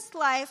in his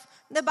life,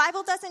 the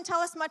Bible doesn't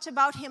tell us much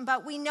about him,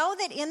 but we know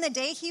that in the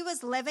day he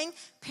was living,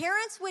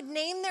 parents would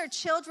name their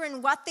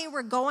children what they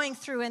were going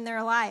through in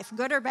their life,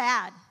 good or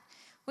bad,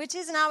 which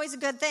isn't always a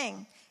good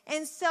thing.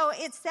 And so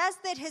it says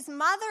that his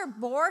mother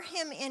bore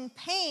him in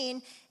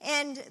pain,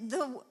 and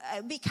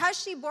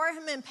because she bore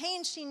him in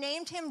pain, she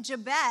named him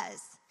Jabez.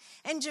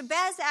 And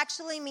Jabez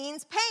actually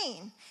means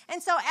pain.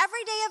 And so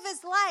every day of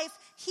his life,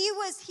 he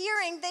was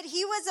hearing that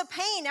he was a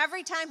pain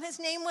every time his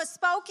name was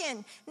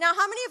spoken. Now,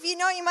 how many of you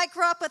know you might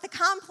grow up with a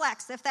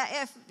complex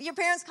if your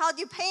parents called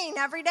you pain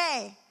every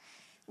day?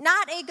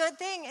 Not a good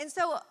thing. And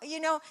so,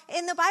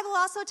 and the Bible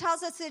also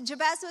tells us that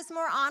Jabez was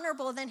more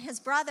honorable than his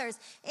brothers.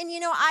 And,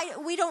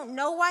 we don't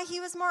know why he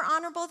was more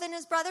honorable than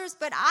his brothers,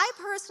 but I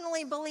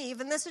personally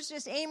believe, and this is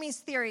just Amy's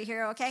theory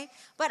here, okay?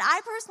 But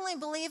I personally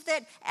believe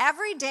that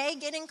every day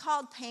getting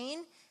called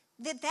pain,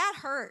 that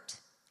hurt.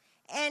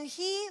 And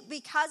he,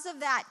 because of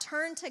that,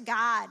 turned to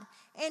God.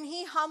 And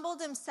he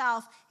humbled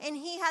himself, and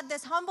he had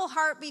this humble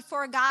heart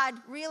before God,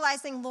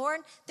 realizing, Lord,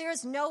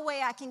 there's no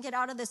way I can get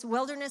out of this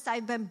wilderness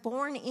I've been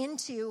born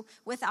into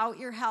without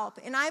your help.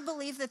 And I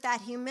believe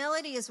that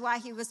humility is why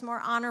he was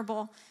more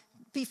honorable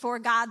before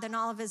God than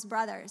all of his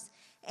brothers.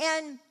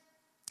 And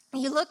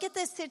you look at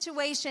this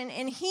situation,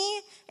 and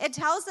it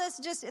tells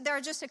us there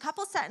are just a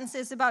couple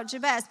sentences about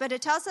Jabez, but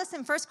it tells us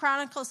in 1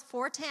 Chronicles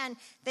 4:10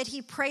 that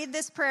he prayed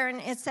this prayer,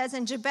 and it says,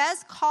 and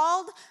Jabez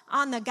called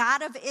on the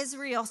God of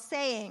Israel,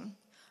 saying,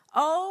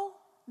 oh,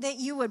 that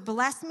you would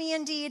bless me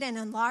indeed and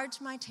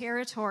enlarge my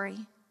territory,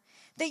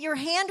 that your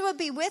hand would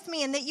be with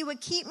me and that you would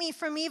keep me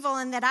from evil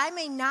and that I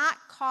may not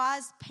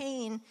cause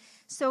pain.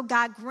 So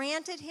God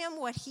granted him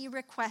what he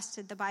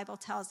requested, the Bible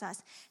tells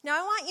us.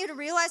 Now, I want you to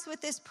realize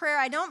with this prayer,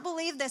 I don't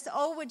believe this,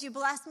 oh, would you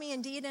bless me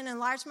indeed and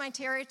enlarge my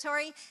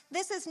territory?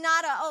 This is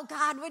not oh,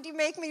 God, would you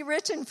make me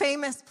rich and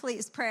famous,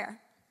 please,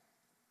 prayer.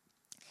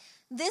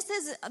 This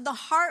is the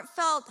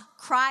heartfelt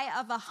cry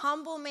of a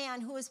humble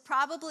man who is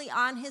probably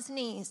on his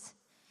knees,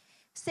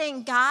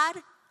 saying, God,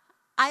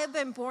 I have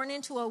been born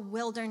into a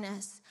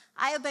wilderness.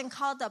 I have been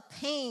called a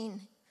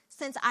pain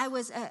since I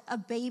was a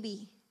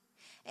baby.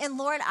 And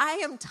Lord, I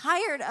am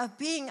tired of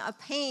being a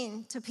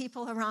pain to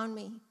people around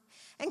me.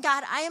 And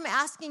God, I am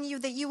asking you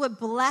that you would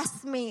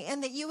bless me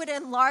and that you would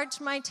enlarge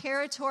my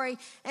territory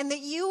and that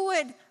you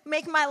would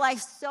make my life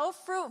so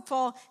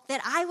fruitful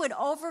that I would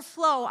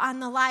overflow on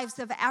the lives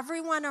of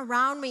everyone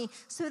around me,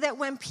 so that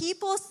when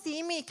people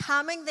see me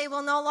coming, they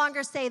will no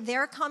longer say,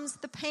 there comes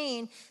the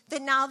pain,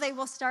 that now they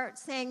will start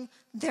saying,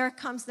 there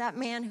comes that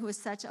man who is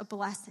such a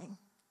blessing,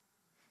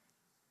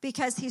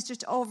 because he's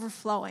just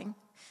overflowing.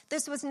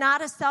 This was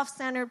not a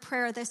self-centered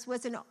prayer. This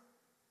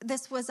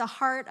was a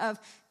heart of,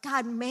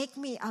 God, make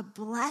me a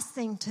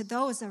blessing to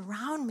those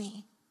around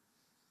me.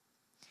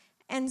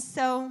 And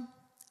so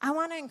I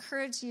want to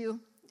encourage you,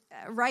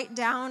 write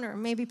down or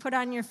maybe put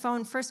on your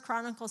phone 1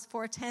 Chronicles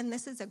 4:10.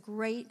 This is a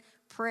great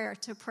prayer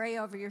to pray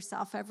over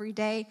yourself every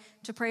day,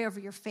 to pray over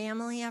your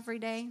family every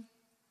day.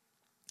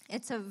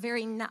 It's a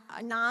very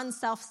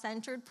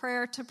non-self-centered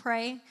prayer to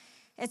pray.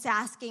 It's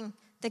asking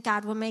that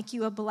God will make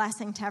you a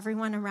blessing to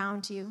everyone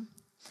around you.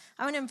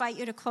 I want to invite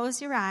you to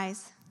close your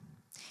eyes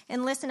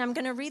and listen. I'm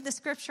going to read the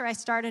scripture I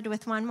started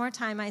with one more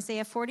time,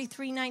 Isaiah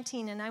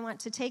 43:19, and I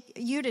want to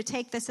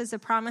take this as a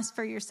promise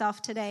for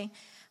yourself today.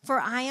 For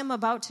I am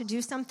about to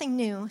do something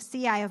new.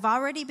 See, I have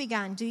already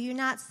begun. Do you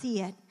not see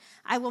it?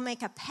 I will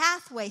make a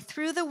pathway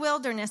through the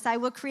wilderness. I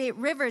will create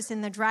rivers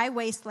in the dry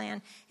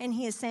wasteland. And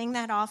he is saying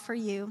that all for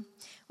you.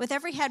 With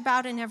every head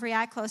bowed and every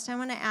eye closed, I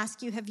want to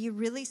ask you, have you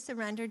really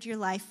surrendered your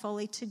life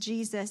fully to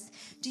Jesus?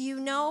 Do you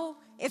know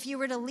if you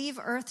were to leave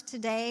earth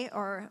today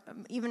or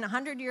even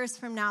 100 years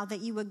from now that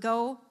you would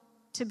go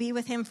to be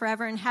with him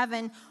forever in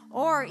heaven?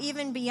 Or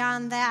even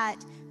beyond that,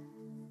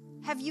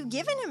 have you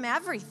given him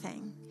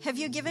everything? Have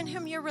you given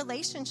him your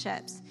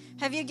relationships?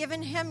 Have you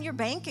given him your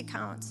bank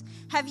accounts?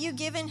 Have you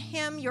given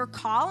him your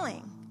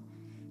calling?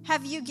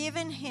 Have you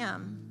given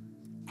him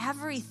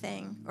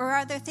everything? Or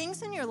are there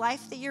things in your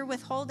life that you're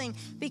withholding?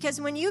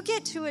 Because when you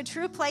get to a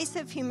true place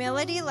of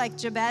humility like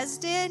Jabez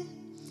did,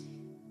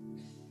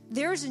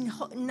 there's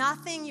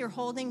nothing you're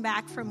holding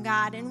back from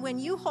God. And when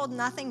you hold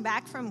nothing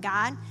back from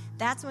God,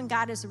 that's when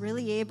God is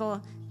really able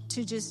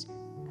to just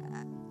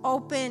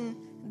open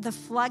the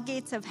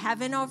floodgates of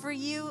heaven over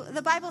you.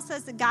 The Bible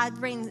says that God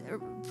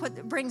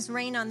brings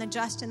rain on the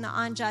just and the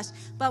unjust.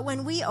 But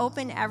when we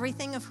open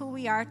everything of who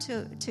we are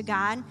to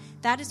God,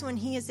 that is when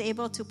he is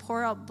able to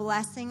pour out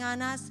blessing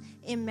on us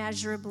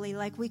immeasurably,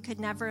 like we could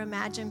never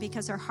imagine,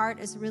 because our heart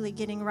is really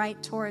getting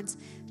right towards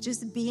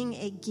just being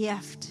a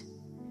gift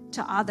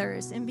to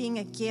others and being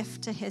a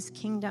gift to his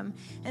kingdom.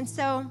 And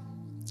so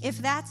if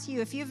that's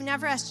you, if you've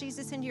never asked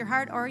Jesus into your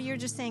heart, or you're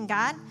just saying,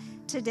 God,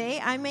 today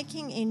I'm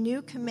making a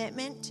new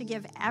commitment to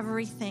give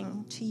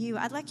everything to you,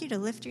 I'd like you to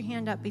lift your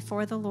hand up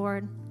before the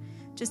Lord.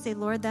 Just say,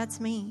 Lord, that's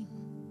me.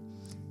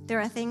 There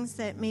are things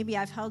that maybe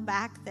I've held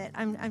back that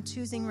I'm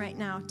choosing right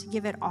now to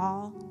give it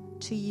all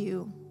to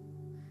you.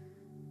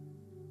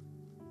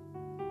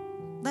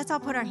 Let's all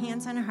put our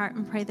hands on our heart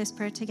and pray this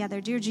prayer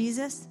together. Dear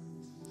Jesus,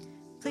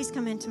 please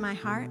come into my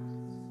heart.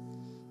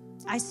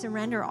 I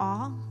surrender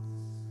all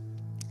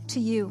to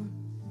you.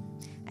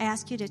 I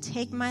ask you to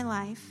take my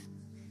life,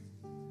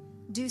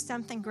 do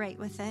something great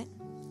with it.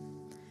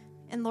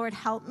 And Lord,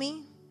 help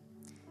me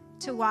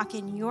to walk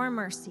in your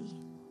mercy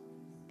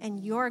and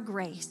your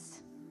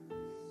grace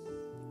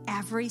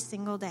every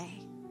single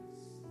day.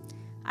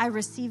 I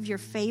receive your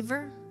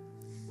favor.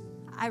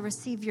 I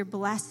receive your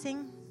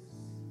blessing.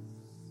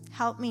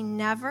 Help me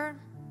never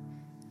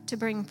to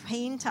bring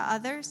pain to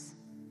others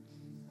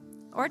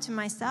or to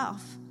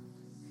myself,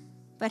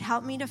 but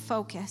help me to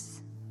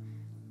focus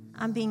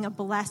on being a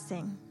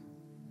blessing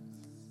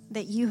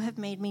that you have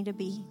made me to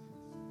be.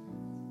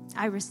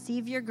 I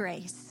receive your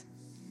grace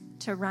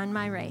to run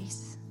my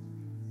race.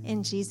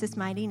 In Jesus'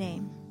 mighty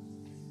name,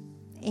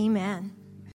 amen.